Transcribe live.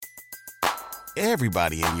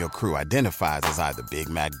Everybody in your crew identifies as either Big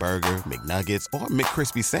Mac Burger, McNuggets, or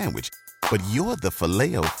McCrispy Sandwich. But you're the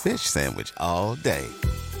Filet-O-Fish Sandwich all day.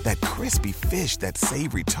 That crispy fish, that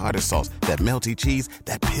savory tartar sauce, that melty cheese,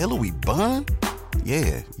 that pillowy bun.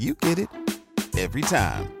 Yeah, you get it. Every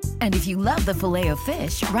time. And if you love the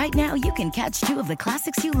Filet-O-Fish, right now you can catch 2 of the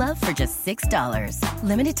classics you love for just $6.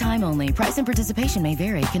 Limited time only. Price and participation may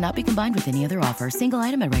vary. Cannot be combined with any other offer. Single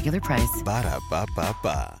item at regular price.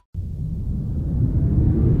 Ba-da-ba-ba-ba.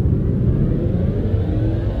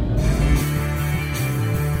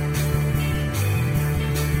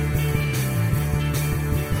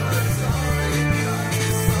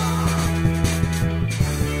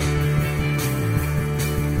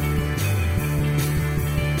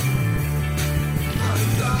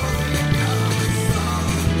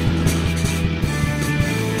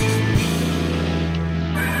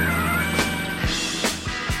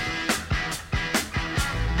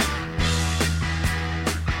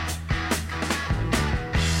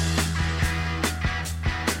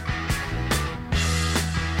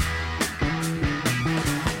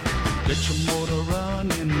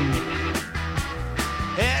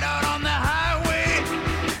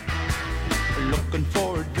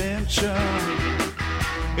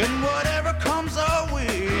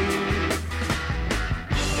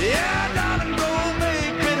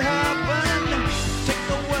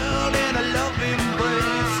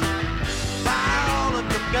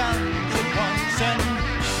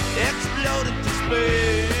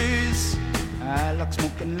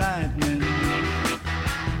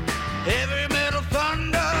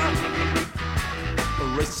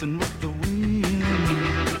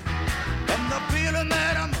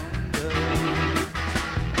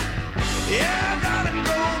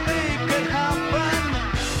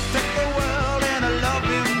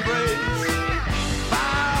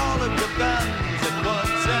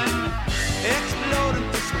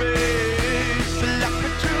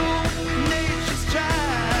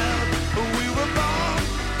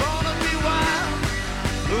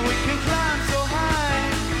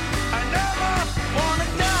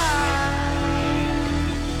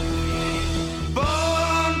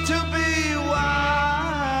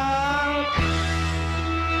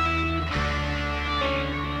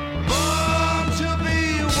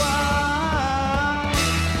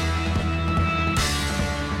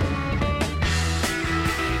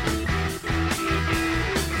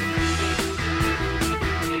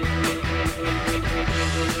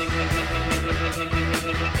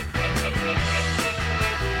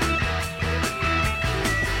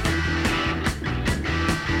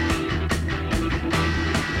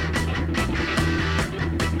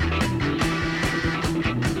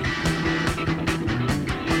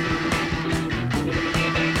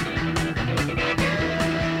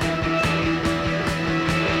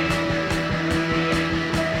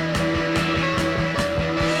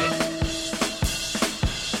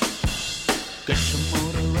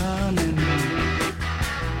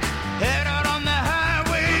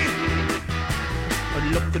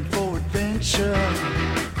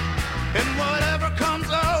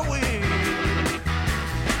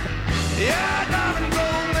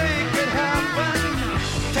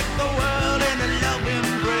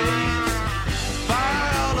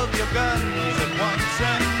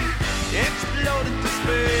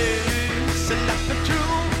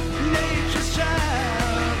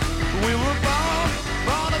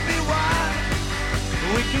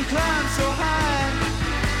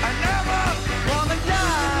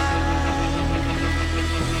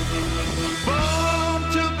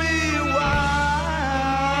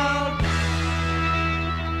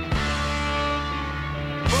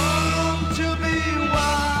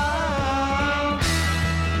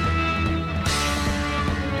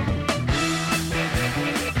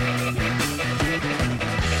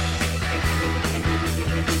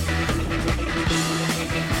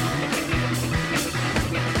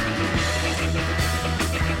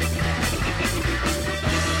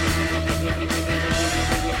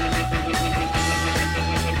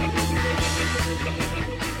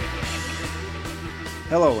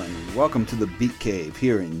 Hello and welcome to the Beat Cave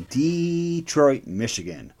here in Detroit,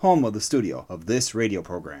 Michigan, home of the studio of this radio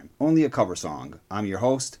program, Only a Cover Song. I'm your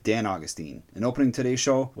host, Dan Augustine, and opening today's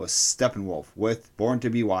show was Steppenwolf with Born to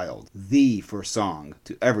Be Wild, the first song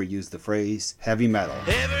to ever use the phrase heavy metal.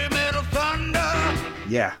 Heavy metal thunder!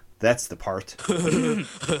 Yeah, that's the part.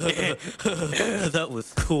 That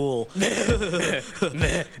was cool.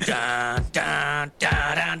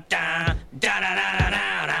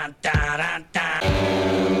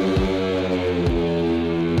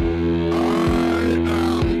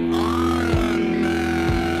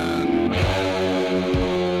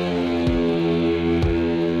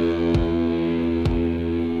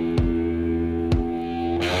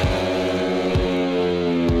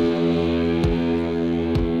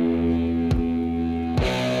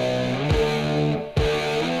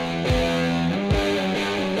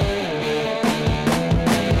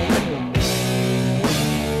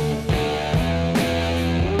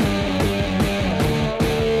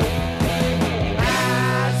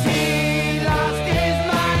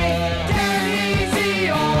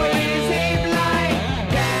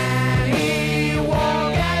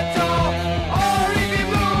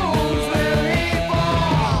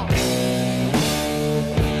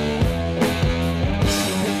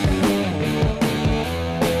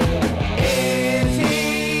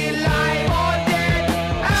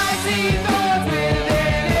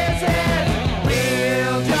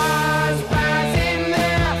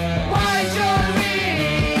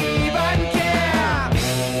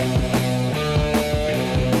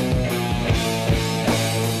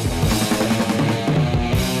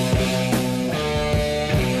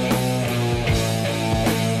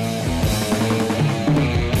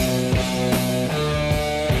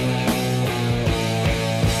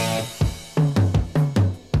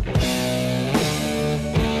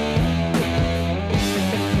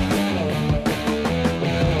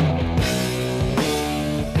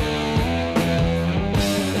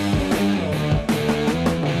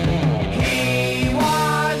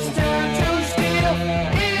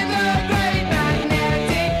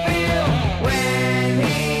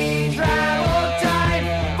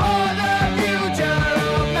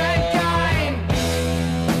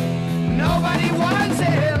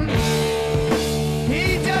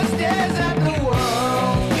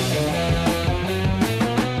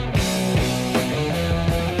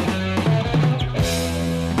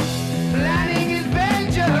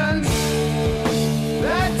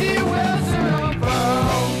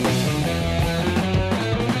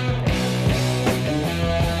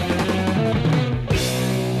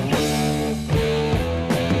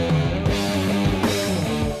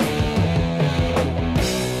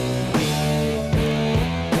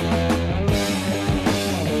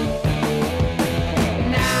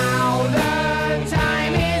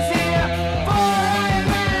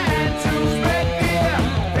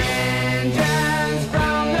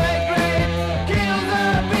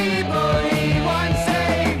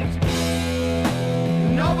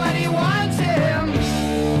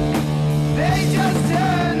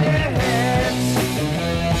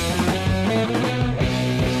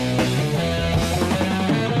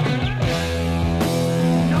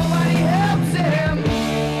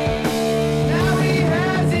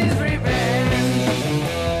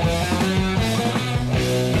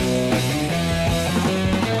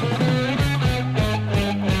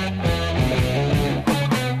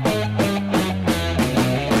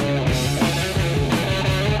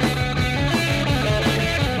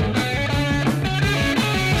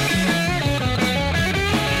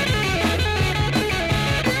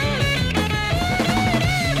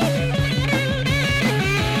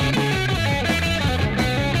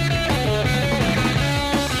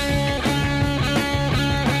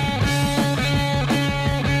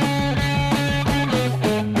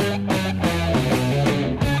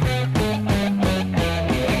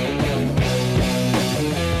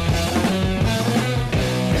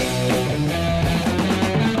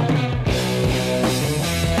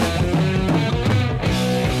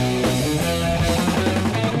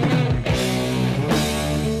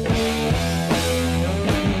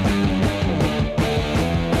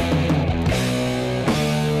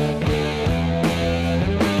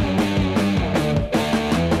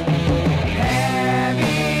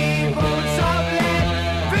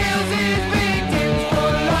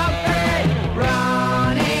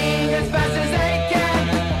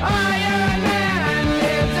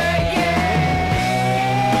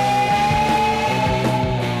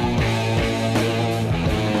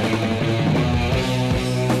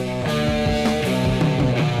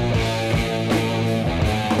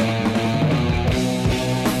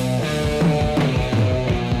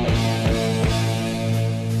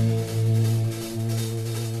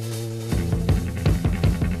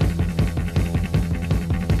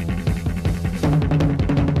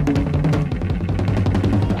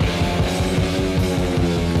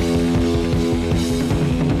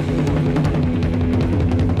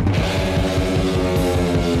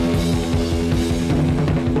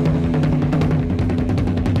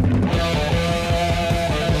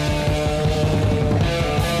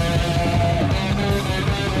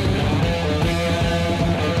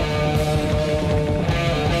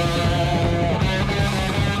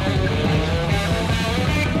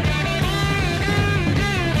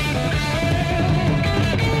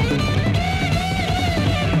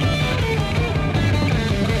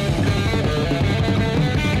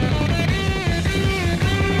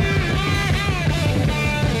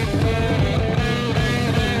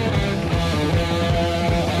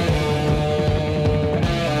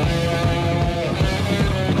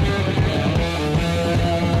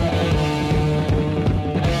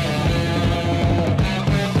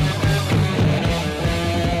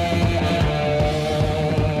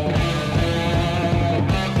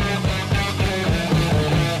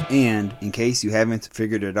 case you haven't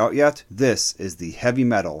figured it out yet, this is the heavy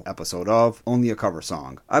metal episode of Only a Cover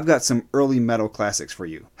Song. I've got some early metal classics for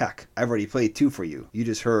you. Heck, I've already played 2 for you. You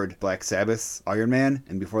just heard Black Sabbath's Iron Man,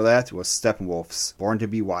 and before that was Steppenwolf's Born to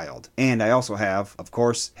Be Wild. And I also have, of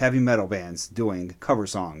course, heavy metal bands doing cover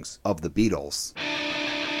songs of the Beatles.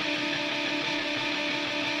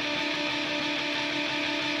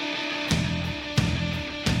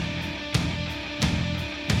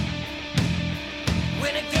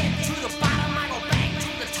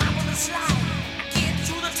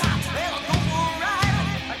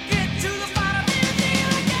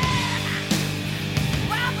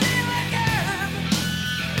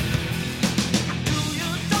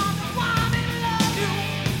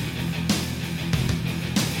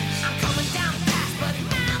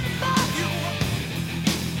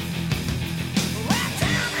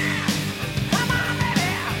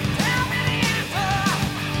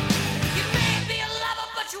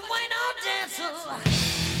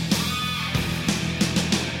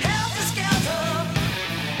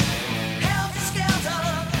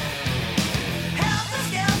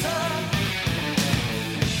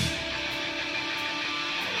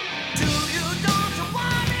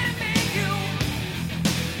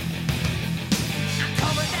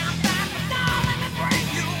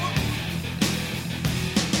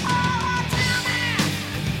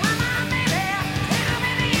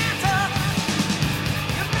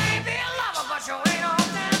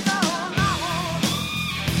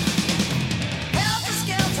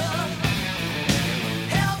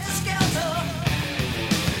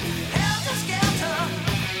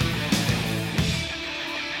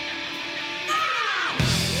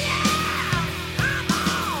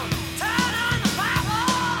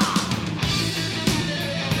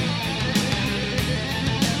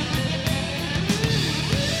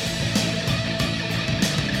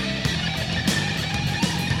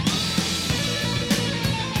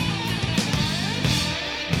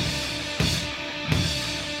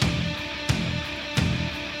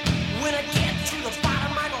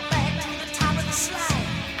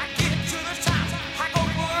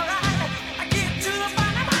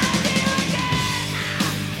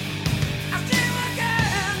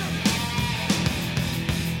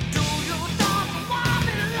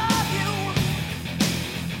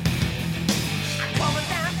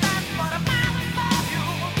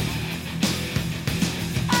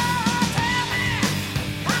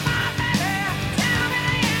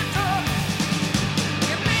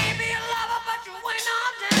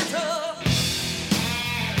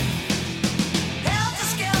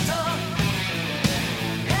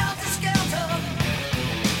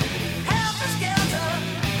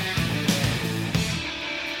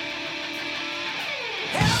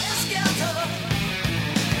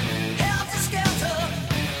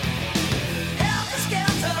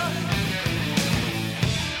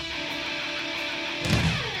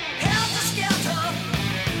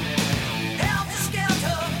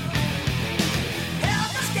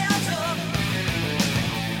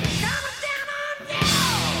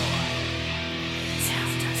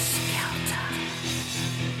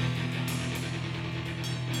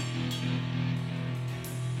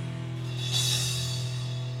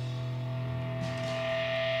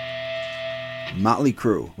 Motley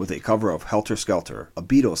Crue with a cover of Helter Skelter, a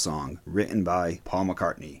Beatles song written by Paul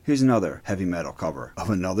McCartney. Here's another heavy metal cover of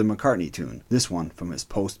another McCartney tune, this one from his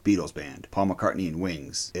post-Beatles band, Paul McCartney and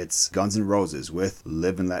Wings. It's Guns N' Roses with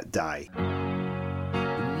Live and Let Die.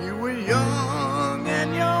 When you were young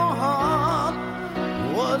and your heart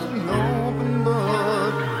was an open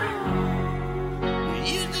book,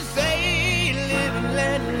 you used to say live and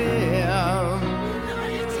let live.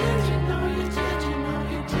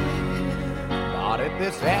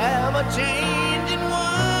 This ever-changing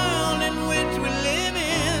world in which we live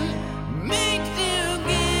in makes you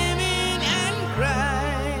give in and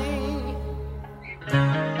cry.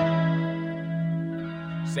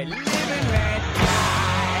 Say live and let die.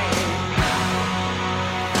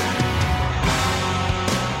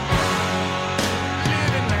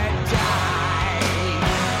 Live and let die.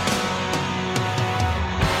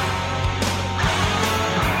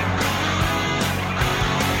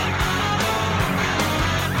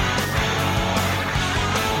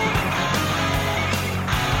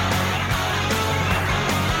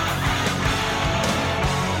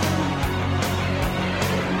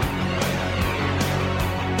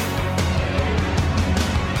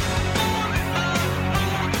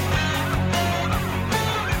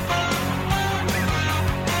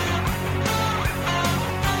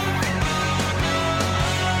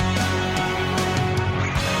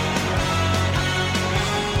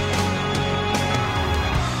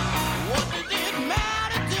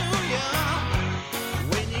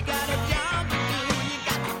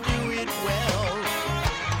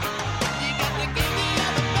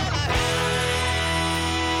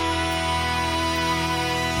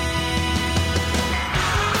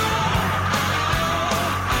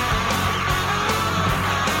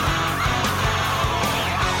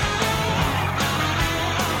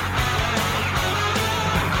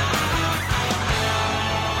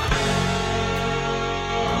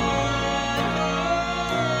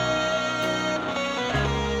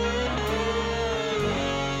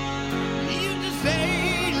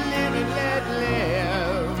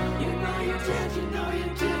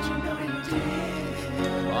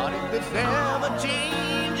 this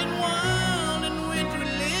ever-changing world in which we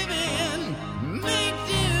live in makes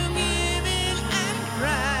you give in and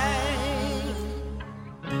cry.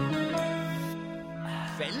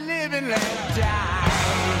 Say, live and let die.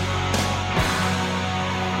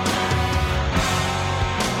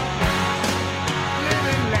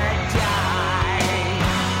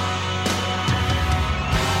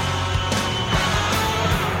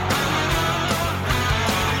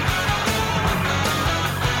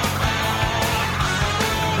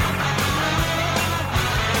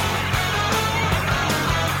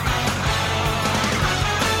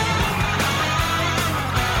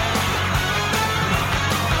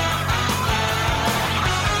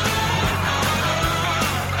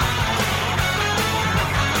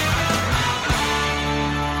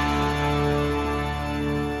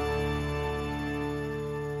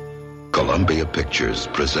 Columbia Pictures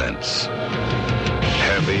presents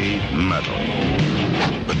Heavy Metal.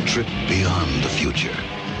 A trip beyond the future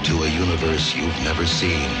to a universe you've never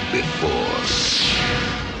seen before.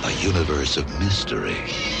 A universe of mystery.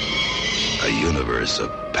 A universe of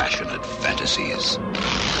passionate fantasies.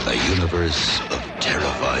 A universe of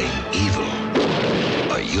terrifying evil.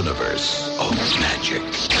 A universe of magic.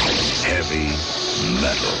 Heavy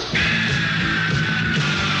Metal.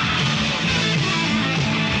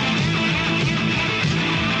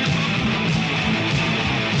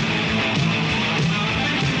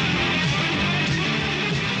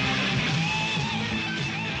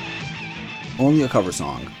 Only a Cover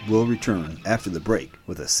Song will return after the break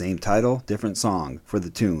with the same title, different song for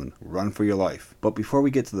the tune Run For Your Life. But before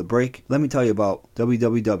we get to the break, let me tell you about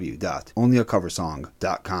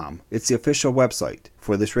www.onlyacoversong.com. It's the official website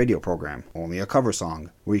for this radio program, Only a Cover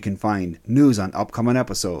Song, where you can find news on upcoming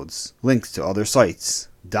episodes, links to other sites,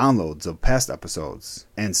 downloads of past episodes,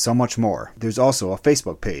 and so much more. There's also a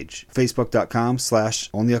Facebook page,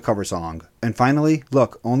 facebook.com/onlyacoversong. And finally,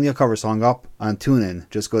 look Only a Cover Song up on TuneIn.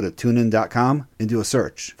 Just go to tunein.com and do a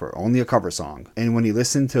search for Only a Cover Song. And when you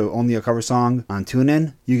listen to Only a Cover Song on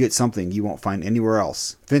TuneIn, you get something you won't find anywhere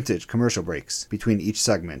else. Vintage commercial breaks between each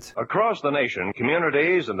segment. Across the nation,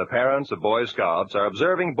 communities and the parents of Boy Scouts are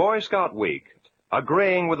observing Boy Scout Week,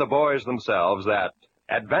 agreeing with the boys themselves that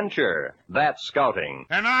adventure, that's scouting.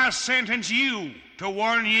 And I sentence you to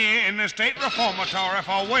 1 year in the state reformatory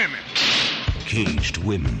for women. Caged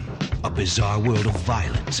women. A bizarre world of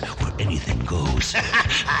violence where anything goes.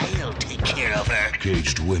 I'll take care of her.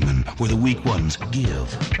 Caged women, where the weak ones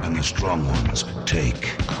give and the strong ones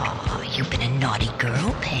take. Oh, you've been a naughty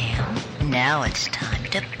girl, Pam. Now it's time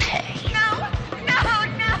to pay. No.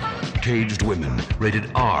 Caged women, rated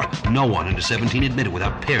R. No one under 17 admitted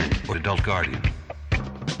without parent or adult guardian.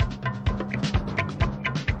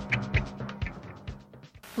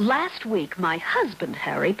 Last week, my husband,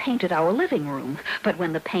 Harry, painted our living room. But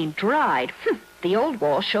when the paint dried, the old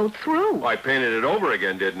wall showed through. I painted it over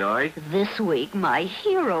again, didn't I? This week, my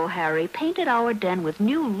hero, Harry, painted our den with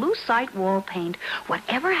new Lucite wall paint.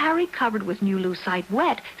 Whatever Harry covered with new Lucite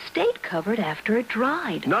wet stayed covered after it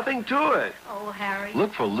dried. Nothing to it. Oh, Harry.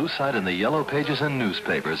 Look for Lucite in the yellow pages in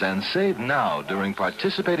newspapers and save now during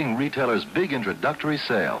participating retailers' big introductory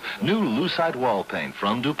sale. New Lucite wall paint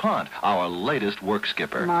from DuPont, our latest work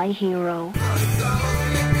skipper. My hero.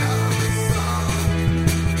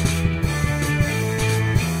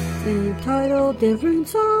 Entitled Different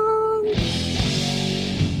Song.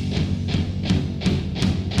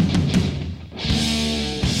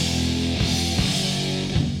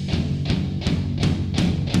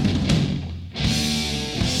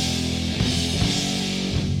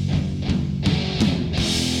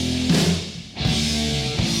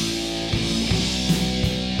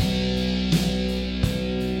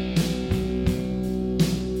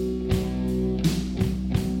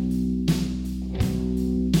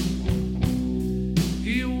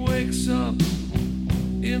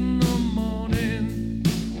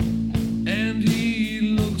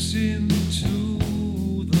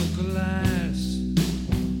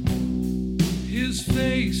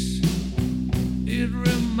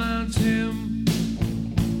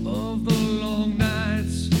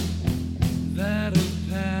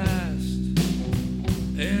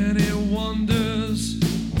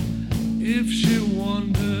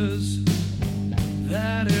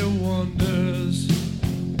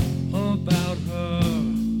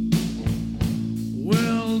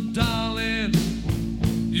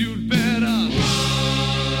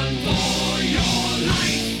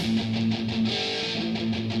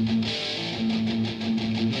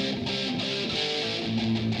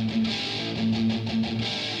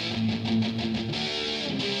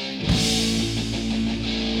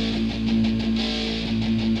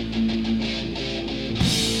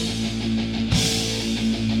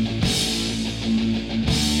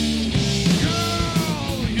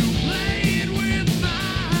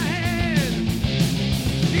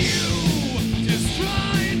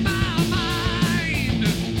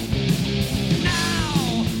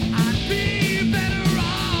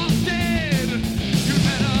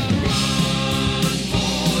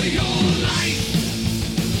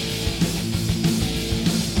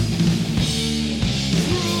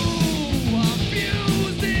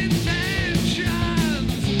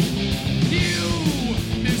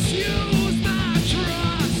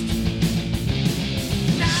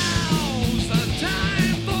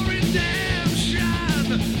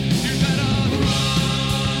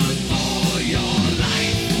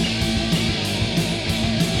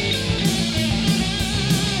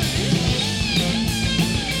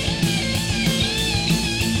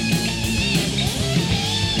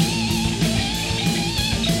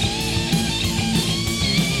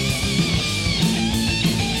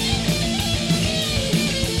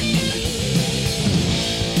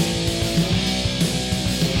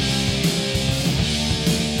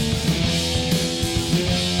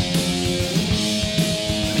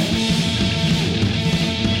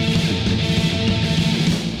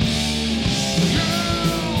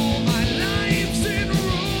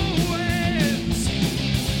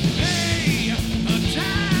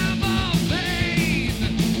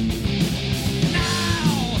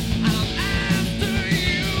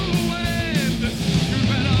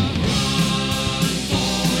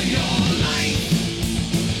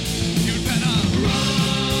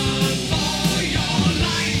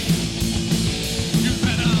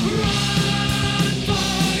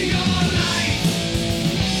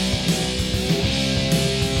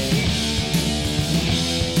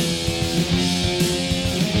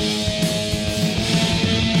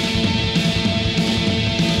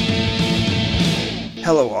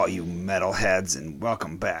 Hello all you metalheads and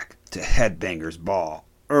welcome back to Headbangers Ball.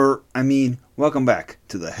 Welcome back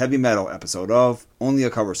to the heavy metal episode of Only a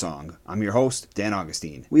Cover Song. I'm your host, Dan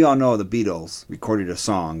Augustine. We all know the Beatles recorded a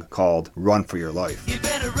song called Run for Your Life. You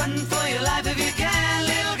better run for your life if you can,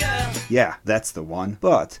 little girl. Yeah, that's the one.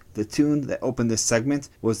 But the tune that opened this segment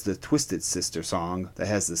was the Twisted Sister song that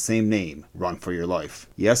has the same name, Run for Your Life.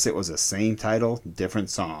 Yes, it was the same title, different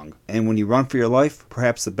song. And when you run for your life,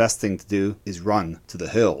 perhaps the best thing to do is run to the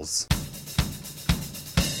hills.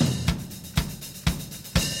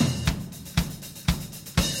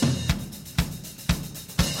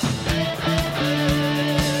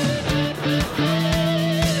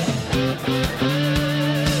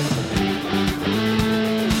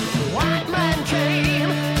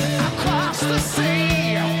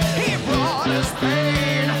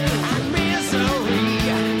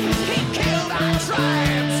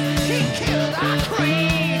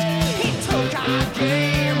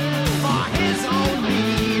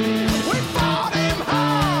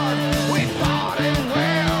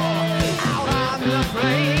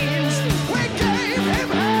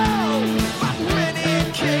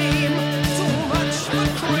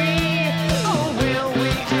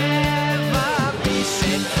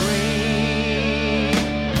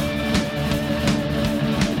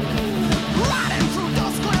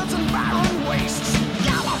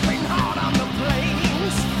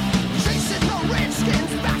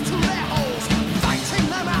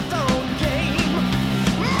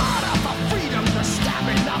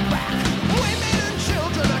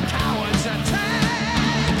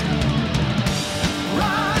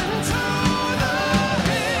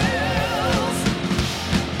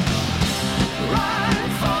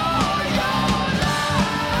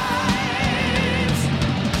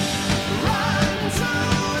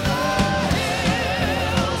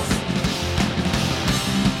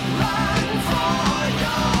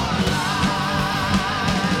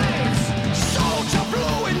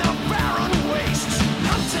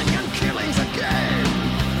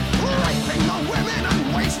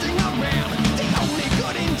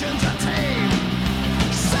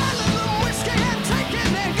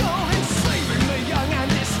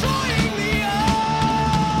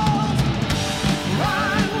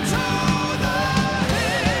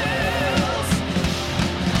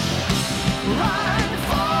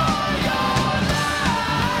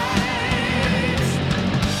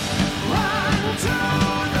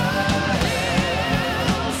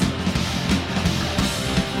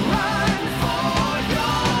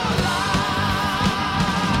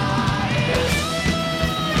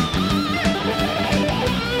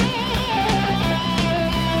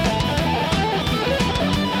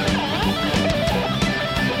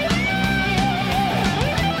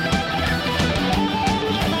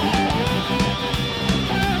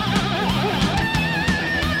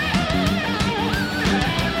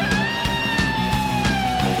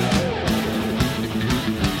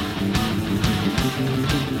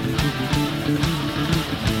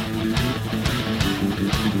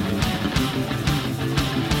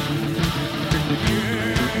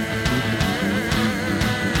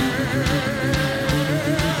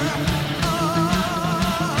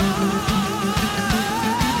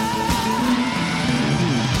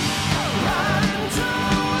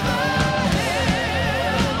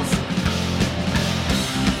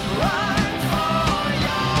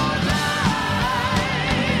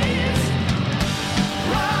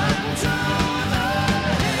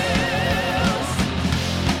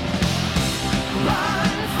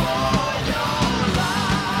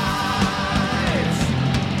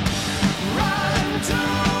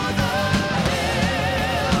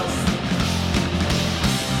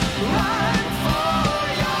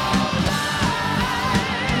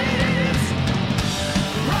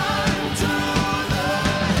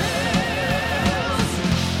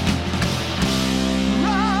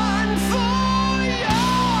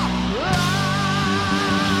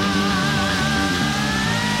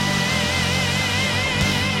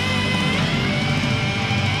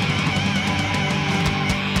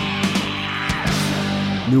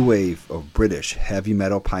 New wave of British heavy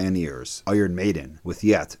metal pioneers, Iron Maiden, with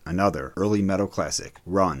yet another early metal classic,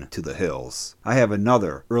 Run to the Hills. I have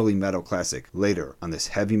another early metal classic later on this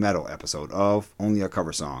heavy metal episode of Only a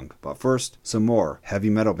Cover Song, but first, some more heavy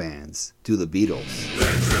metal bands. Do the Beatles.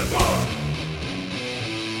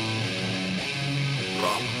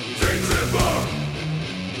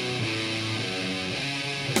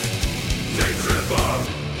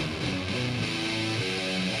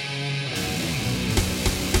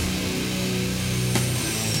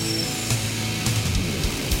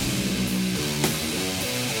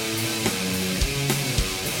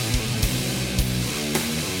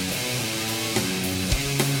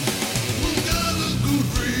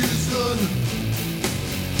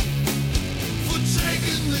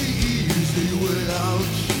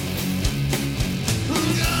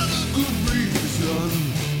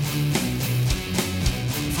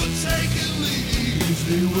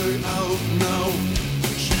 only way out now.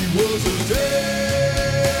 She was a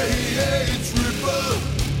day tripper,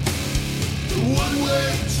 one-way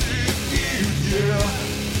ticket, yeah.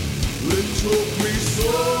 It took me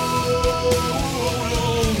so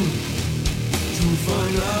long to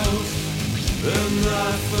find out, and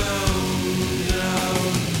I found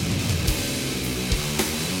out.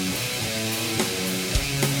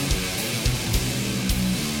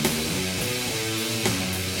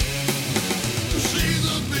 She's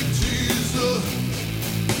a big teaser.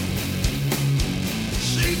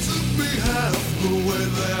 She took me half the way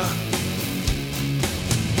there.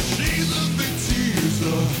 She's a big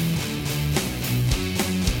teaser.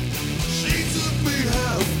 She took me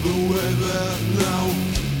half the way there now.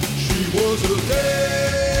 She was a day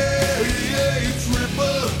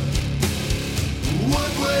tripper,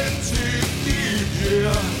 one-way ticket,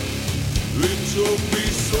 yeah. It took me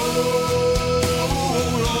so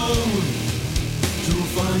long to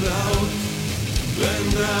find out,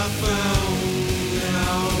 and I found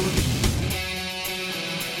out.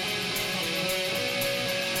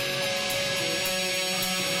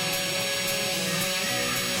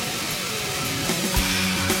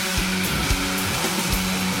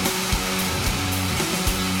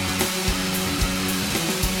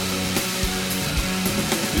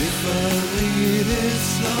 If I needed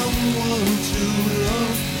someone to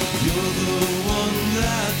love, you're the one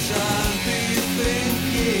that I'd be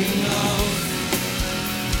thinking of.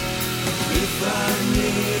 If I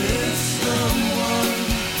needed someone,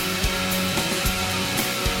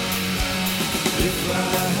 if I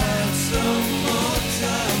had some more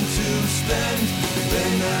time to spend,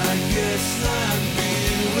 then I guess I'd be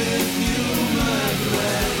with you, my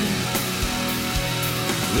friend.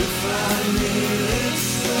 If I needed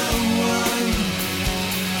someone,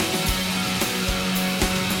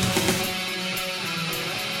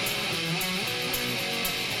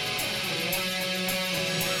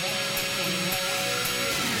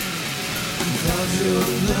 got your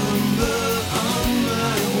number on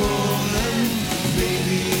my wall, and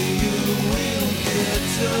maybe you will get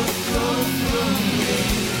a call from me.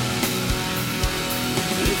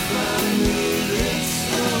 If I needed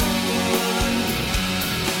someone,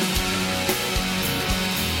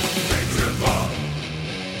 day tripper,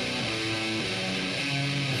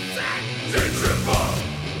 day tripper,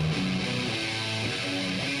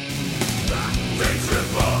 day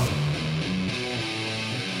tripper.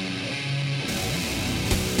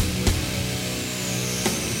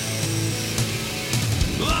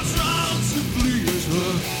 I tried to please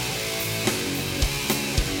her,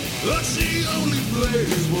 but she only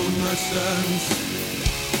plays one-night stands.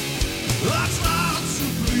 I tried to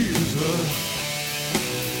please her,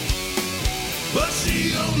 but she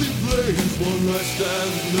only plays one-night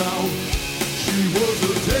stands now. She was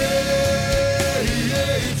a day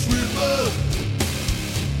tripper,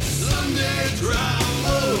 Sunday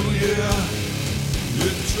driver, yeah.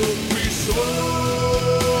 It took me so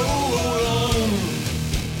long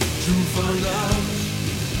to find out,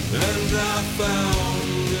 and I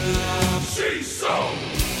found out. She's so.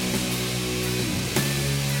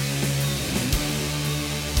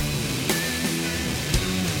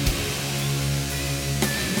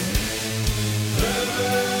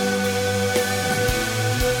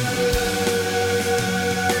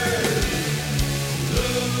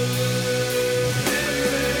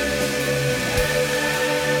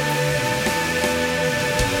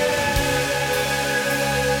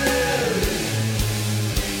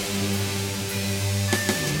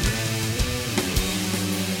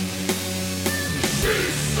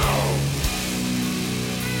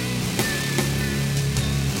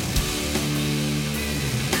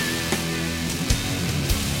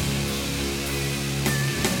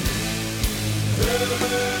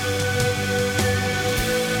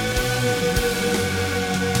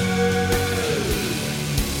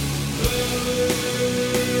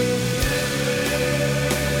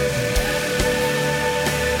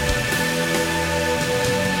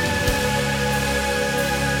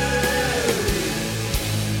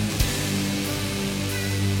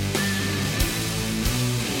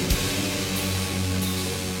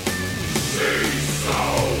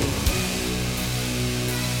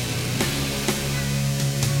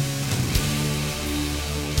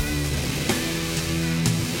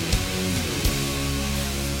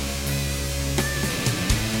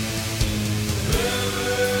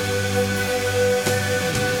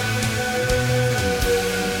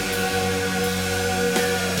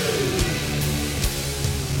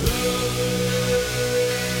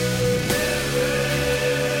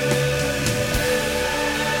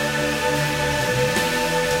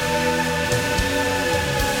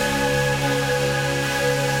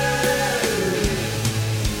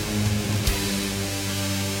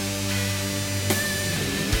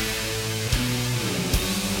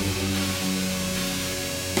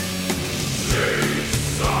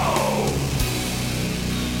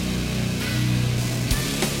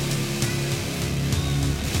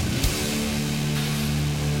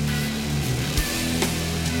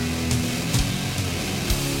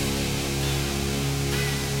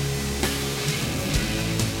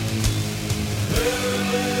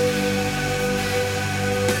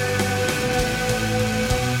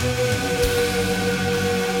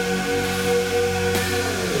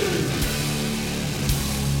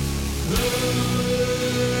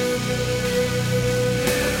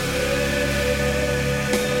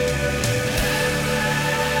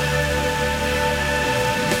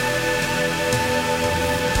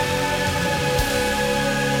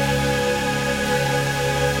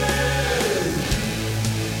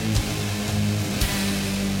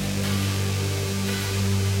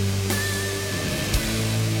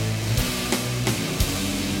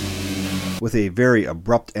 with a very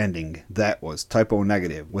abrupt ending that was typo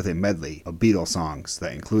negative, with a medley of Beatles songs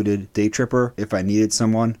that included Day Tripper, If I Needed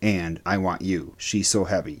Someone, and I Want You, She's So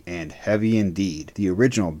Heavy, and Heavy Indeed. The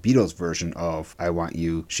original Beatles version of I Want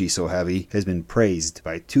You, She's So Heavy has been praised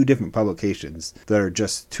by two different publications that are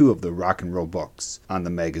just two of the rock and roll books on the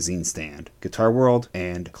magazine stand, Guitar World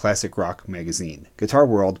and Classic Rock Magazine. Guitar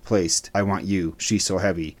World placed I Want You, She's So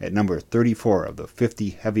Heavy at number 34 of the 50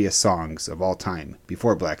 heaviest songs of all time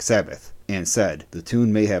before Black Sabbath, and said the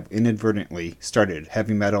tune may have inadvertently started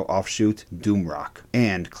heavy metal offshoot doom rock.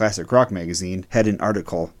 And Classic Rock Magazine had an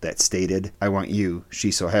article that stated I Want You,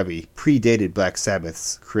 She's So Heavy predated Black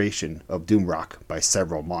Sabbath's creation of doom rock by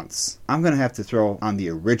several months. I'm going to have to throw on the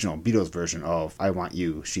original Beatles version of I Want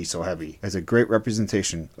You, She's So Heavy as a great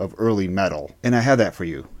representation of early metal, and I have that for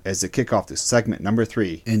you as to kick off to segment number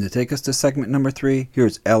 3. And to take us to segment number 3,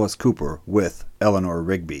 here's Alice Cooper with Eleanor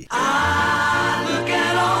Rigby. I look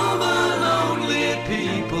at all the lonely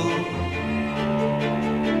people.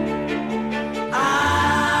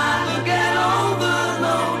 I look at all the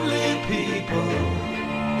lonely people.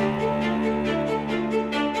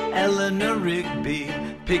 Eleanor Rigby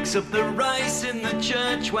picks up the rice in the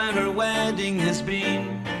church where her wedding has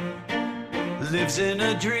been. Lives in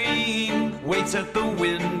a dream, waits at the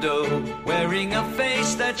window, wearing a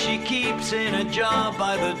face that she keeps in a jar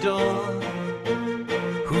by the door.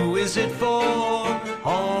 Who is it for?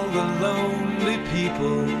 All the lonely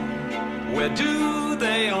people. Where do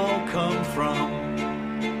they all come from?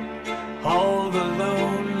 All the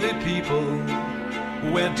lonely people.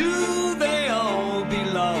 Where do they all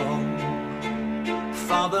belong?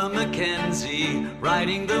 Father Mackenzie,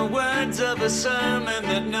 writing the words of a sermon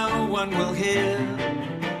that no one will hear.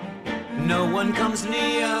 No one comes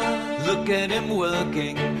near, look at him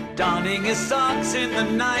working, donning his socks in the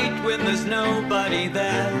night when there's nobody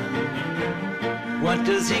there. What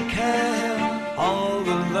does he care? All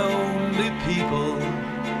the lonely people,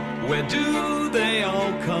 where do they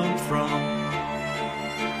all come from?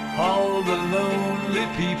 All the lonely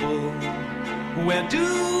people, where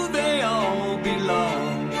do they all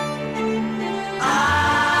belong?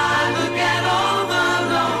 I look at all the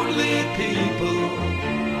lonely people.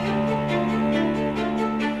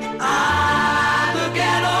 I look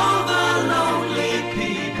at all the lonely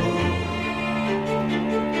people.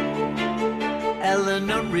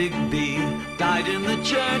 Eleanor Rigby died in the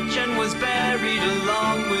church and was buried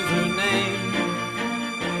along with her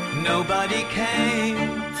name. Nobody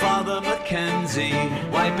came. Father Mackenzie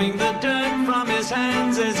wiping the dirt from his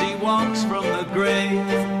hands as he walks from the grave.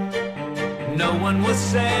 No one was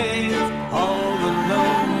saved. All the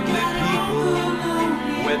lonely people,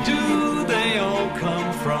 where do they all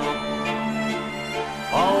come from?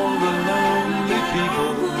 All the lonely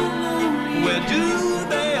people, where do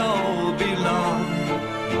they all belong?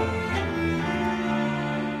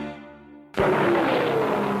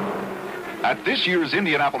 At this year's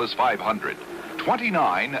Indianapolis 500,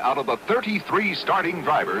 29 out of the 33 starting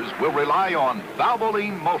drivers will rely on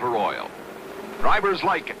Valvoline motor oil. Drivers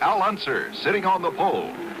like Al Unser sitting on the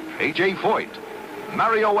pole, A.J. Foyt,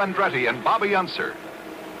 Mario Andretti, and Bobby Unser.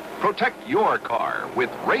 Protect your car with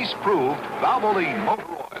race-proved Valvoline motor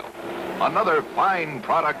oil, another fine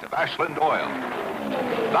product of Ashland Oil.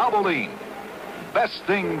 Valvoline, best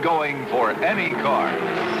thing going for any car.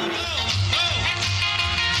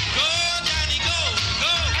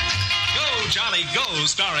 Johnny Go,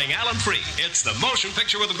 starring Alan Freed. It's the motion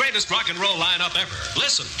picture with the greatest rock and roll lineup ever.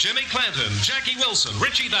 Listen, Jimmy Clanton, Jackie Wilson,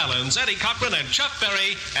 Richie Valens, Eddie Cochran, and Chuck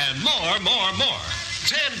Berry, and more.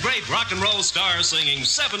 10 great rock and roll stars singing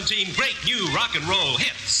 17 great new rock and roll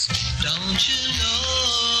hits. Don't you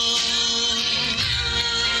know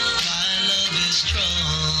my love is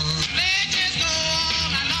strong? Let's just go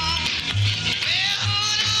on and on. Well,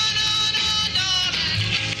 on.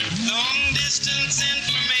 Long distance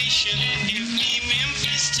information. Give me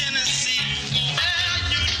Memphis, Tennessee. Well,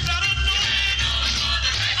 you better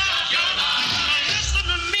listen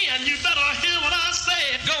to me, and you better hear what I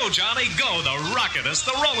say. Go, Johnny, go. The rockin'est,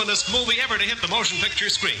 the rolling'est movie ever to hit the motion picture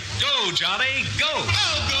screen. Go, Johnny, go. Go,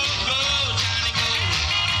 Johnny, go.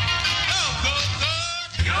 Go.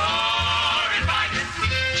 You're invited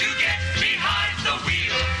to get behind the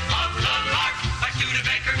wheel of the Lark by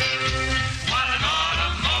Studebaker. What an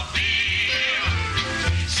automobile.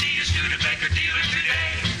 See a Studebaker dealer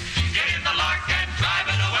today. Get in the Lark and drive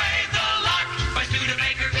it away. The Lark by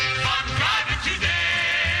Studebaker. Fun driving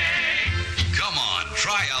today. Come on,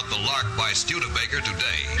 try out the Lark by by Studebaker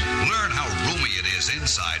today. Learn how roomy it is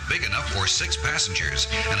inside, big enough for 6 passengers,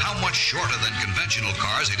 and how much shorter than conventional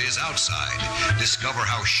cars it is outside. Discover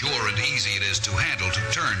how sure and easy it is to handle, to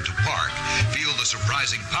turn, to park. Feel the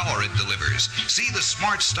surprising power it delivers. See the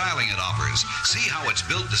smart styling it offers. See how it's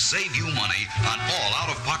built to save you money on all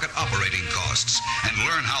out-of-pocket operating costs. And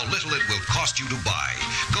learn how little it will cost you to buy.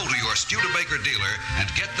 Go to your Studebaker dealer and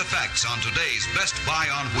get the facts on today's best buy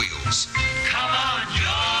on wheels. Come on,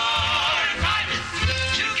 you're invited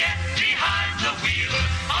to get behind the wheel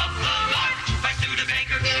of the Lark by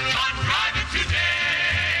Studebaker. Come on, drive it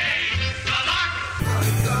today. The Lark.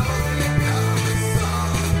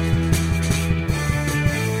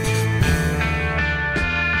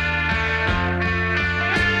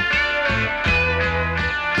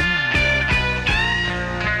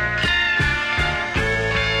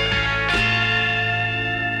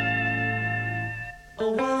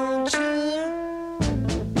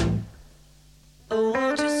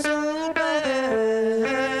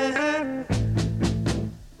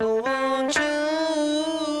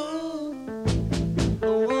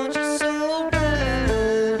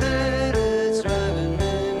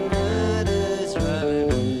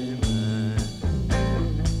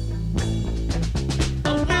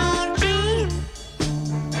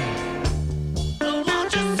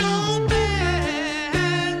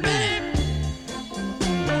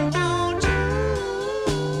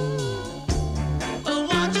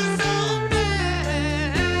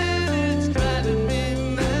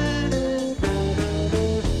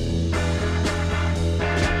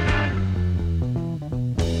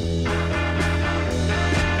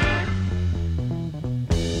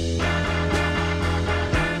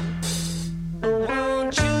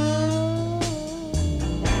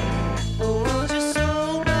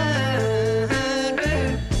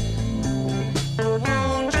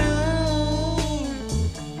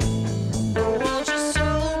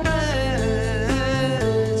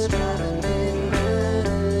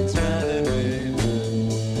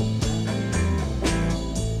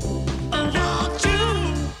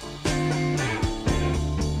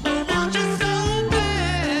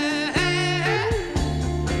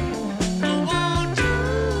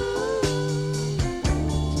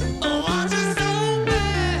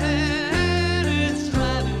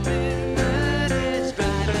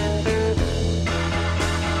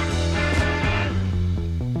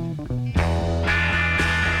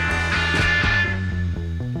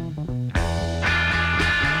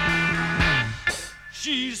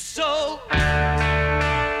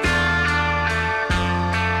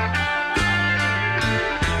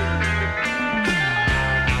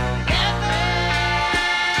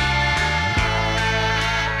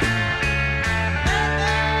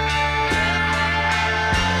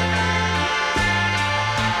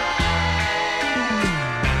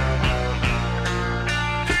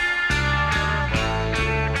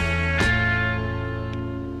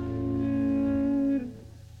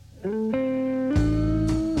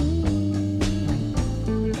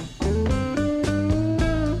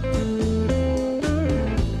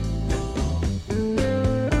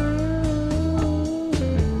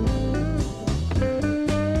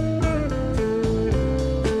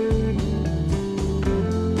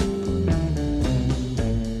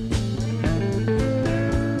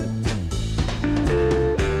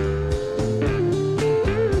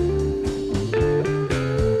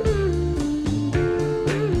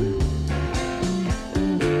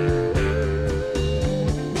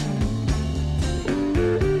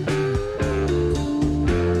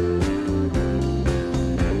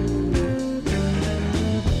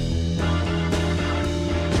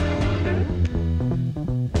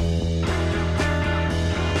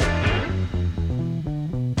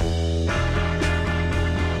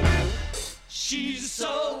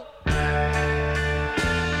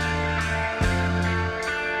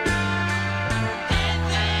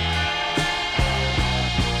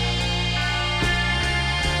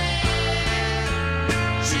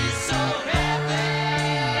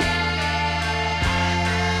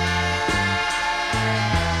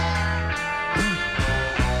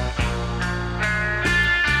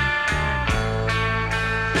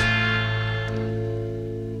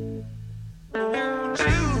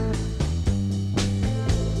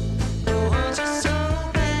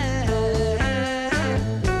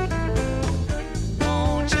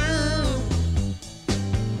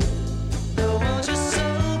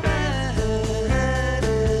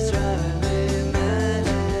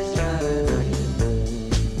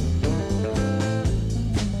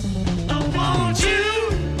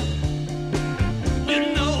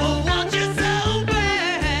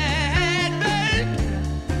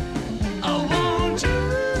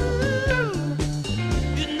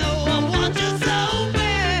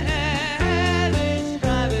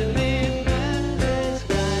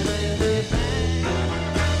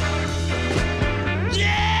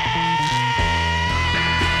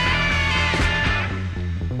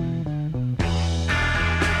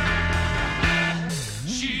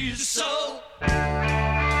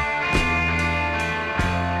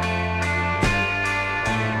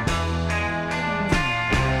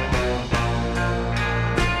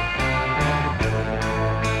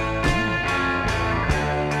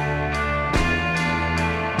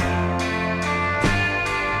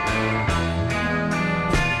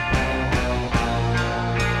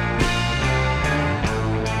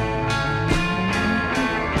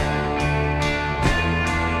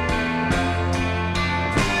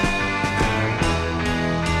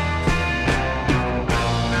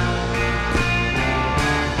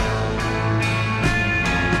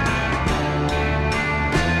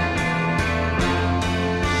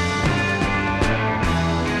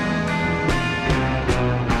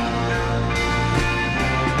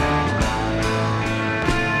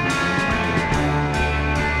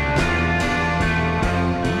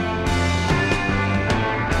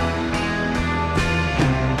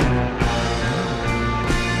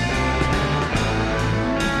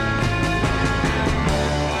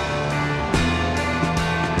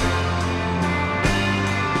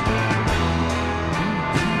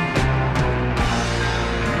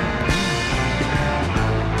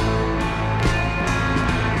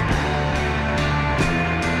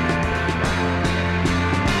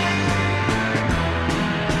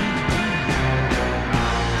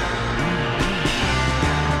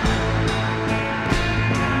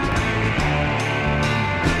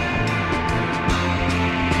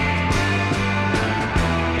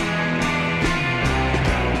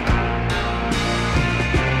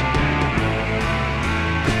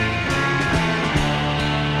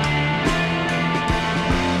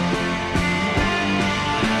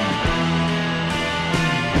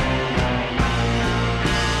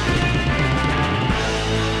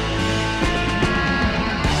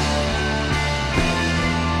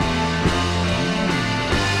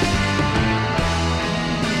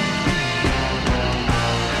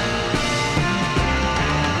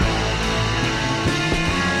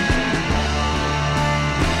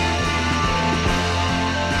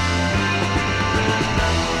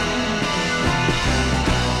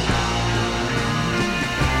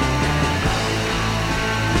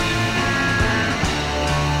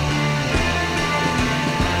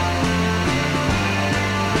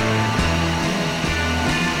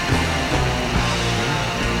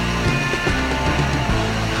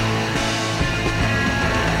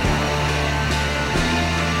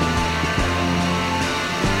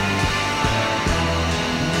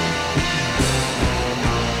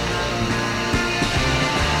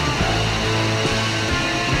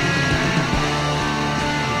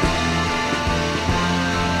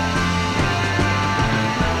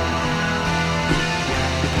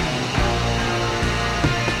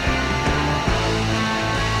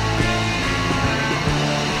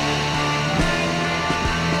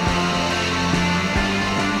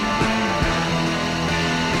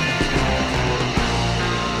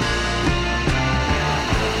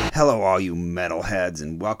 Hello all you metalheads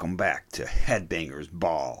and welcome back to Headbangers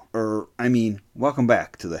Ball. Welcome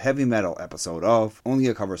back to the heavy metal episode of Only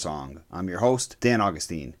a Cover Song. I'm your host, Dan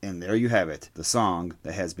Augustine, and there you have it, the song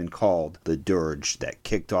that has been called the dirge that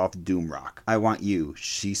kicked off doom rock. I Want You,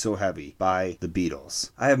 She's So Heavy by the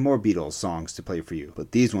Beatles. I have more Beatles songs to play for you,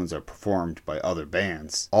 but these ones are performed by other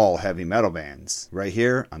bands, all heavy metal bands, right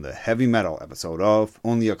here on the heavy metal episode of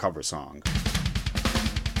Only a Cover Song.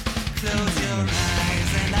 Close your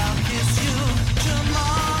eyes and I'll kiss you.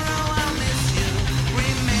 Tomorrow I'll miss you.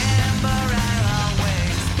 Remember I'll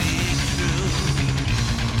always be true.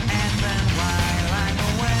 And then while I'm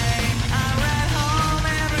away, I'll ride home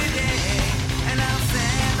every day. And I'll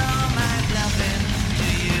send all my loving to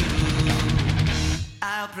you.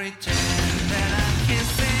 I'll pretend that I'm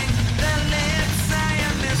kissing the lips I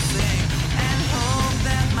am missing. And hope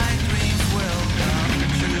that my dreams will come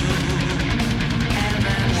true. And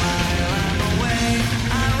then while I'm away,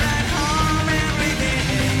 I'll ride home every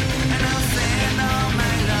day, and I'll send all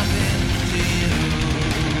my loving to you.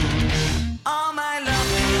 All my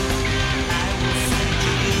loving, I will send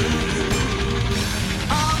to you.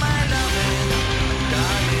 All my loving,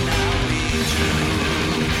 darling, I'll be true.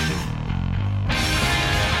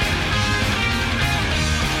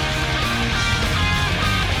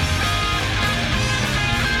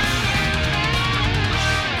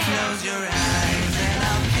 Close your eyes and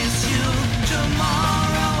I'll kiss you.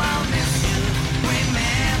 Tomorrow I'll miss you.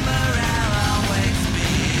 Remember I'll always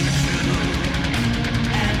be true.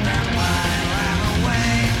 And then while I'm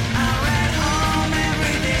away, I'll ride home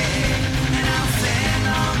every day. And I'll send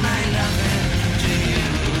all my loving to you.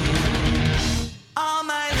 All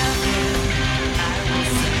my loving, I will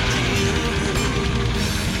send to you.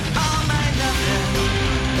 All my loving,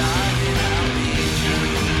 darling, I'll be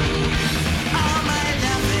true. All my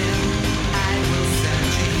loving, I will send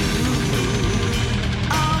to you.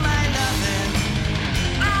 All my loving,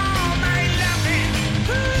 all my loving,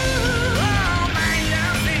 ooh, all my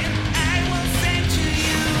loving, I will send to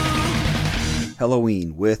you.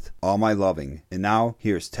 Helloween with All My Loving. And now,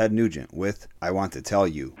 here's Ted Nugent with I Want to Tell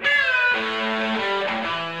You.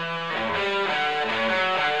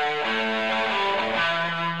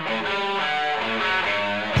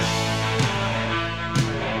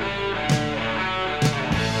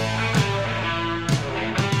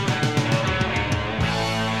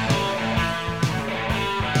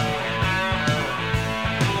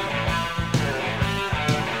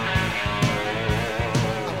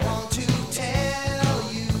 I want to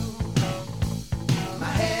tell you, my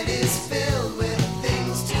head is filled with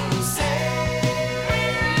things to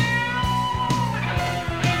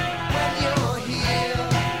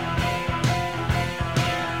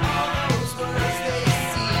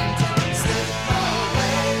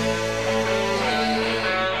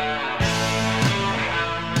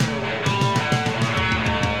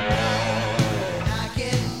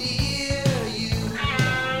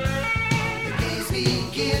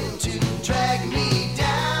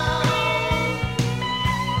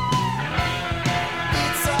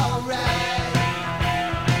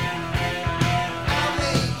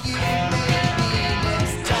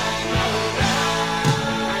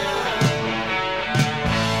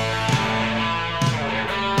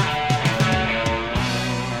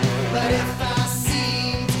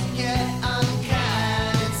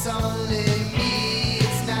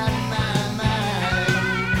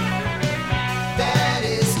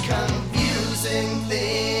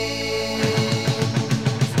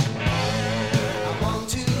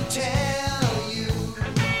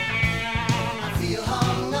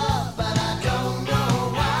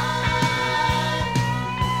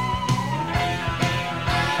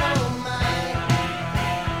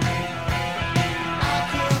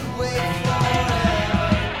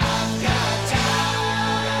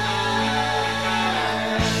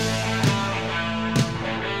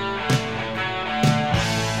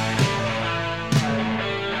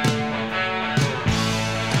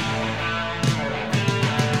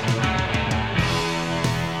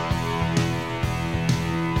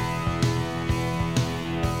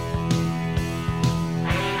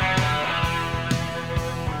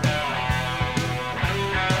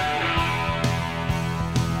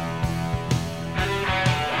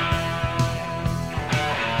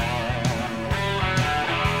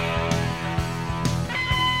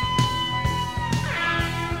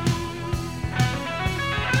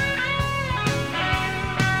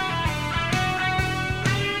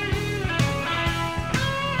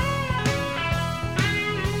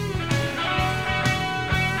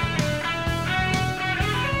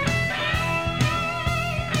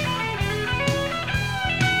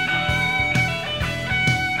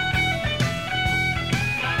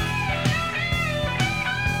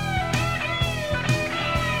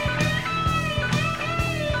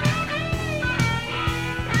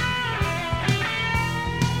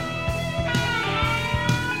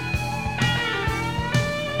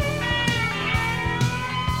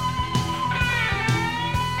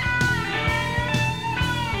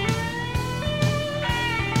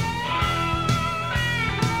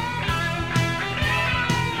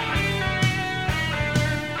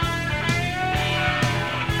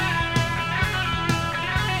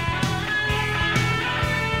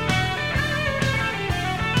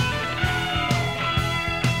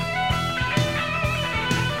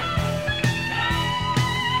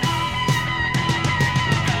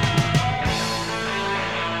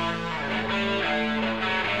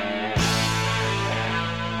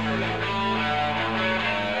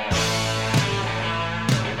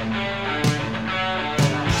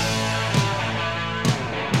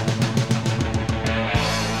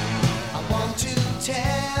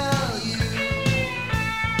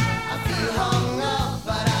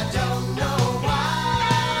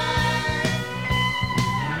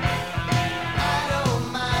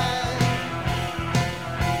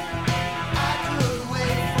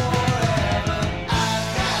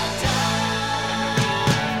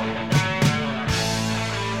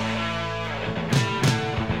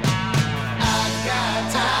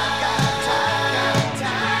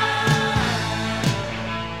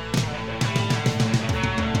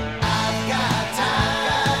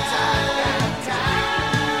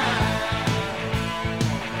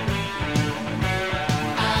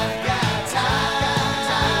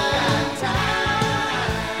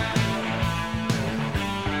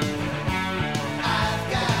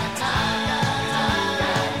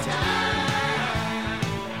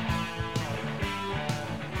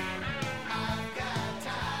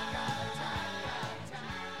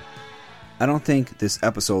I don't think this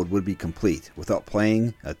episode would be complete without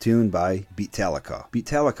playing a tune by Beatallica.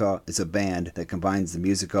 Beatallica is a band that combines the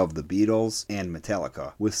music of the Beatles and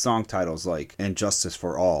Metallica with song titles like And Justice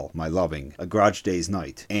for All, My Loving, A Garage Day's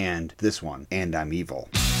Night, and this one, And I'm Evil.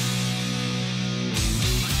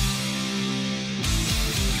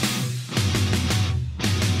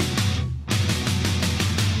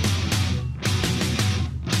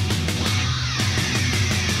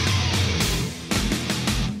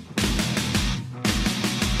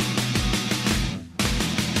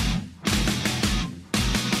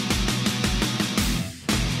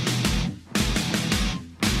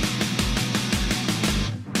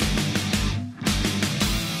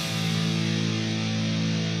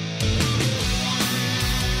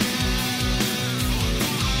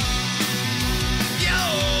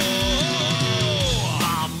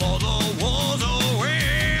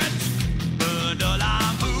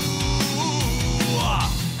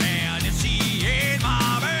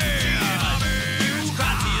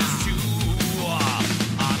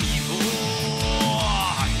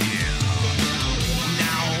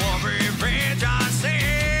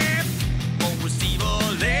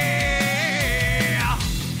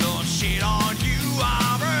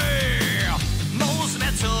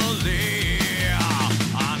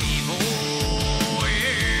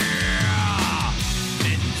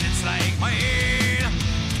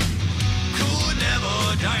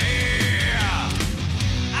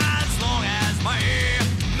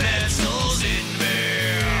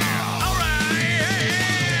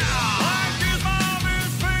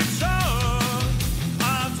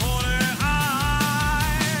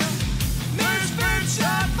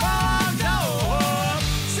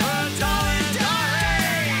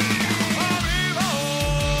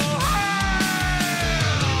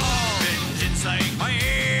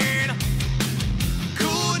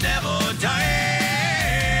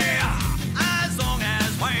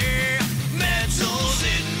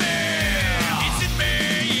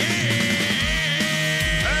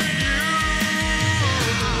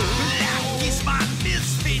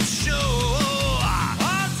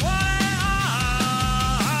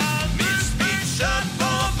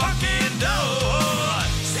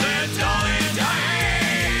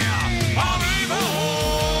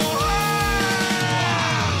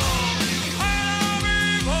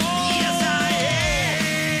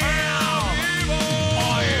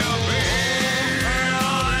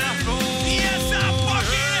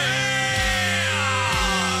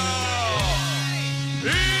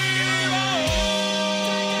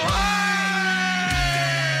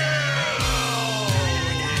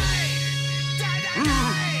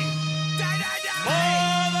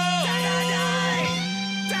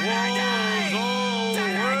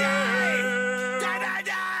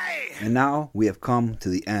 And now we have come to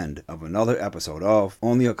the end of another episode of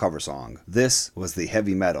Only a Cover Song. This was the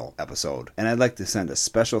heavy metal episode, and I'd like to send a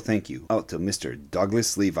special thank you out to Mr.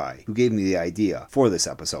 Douglas Levi, who gave me the idea for this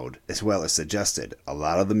episode, as well as suggested a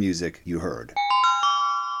lot of the music you heard.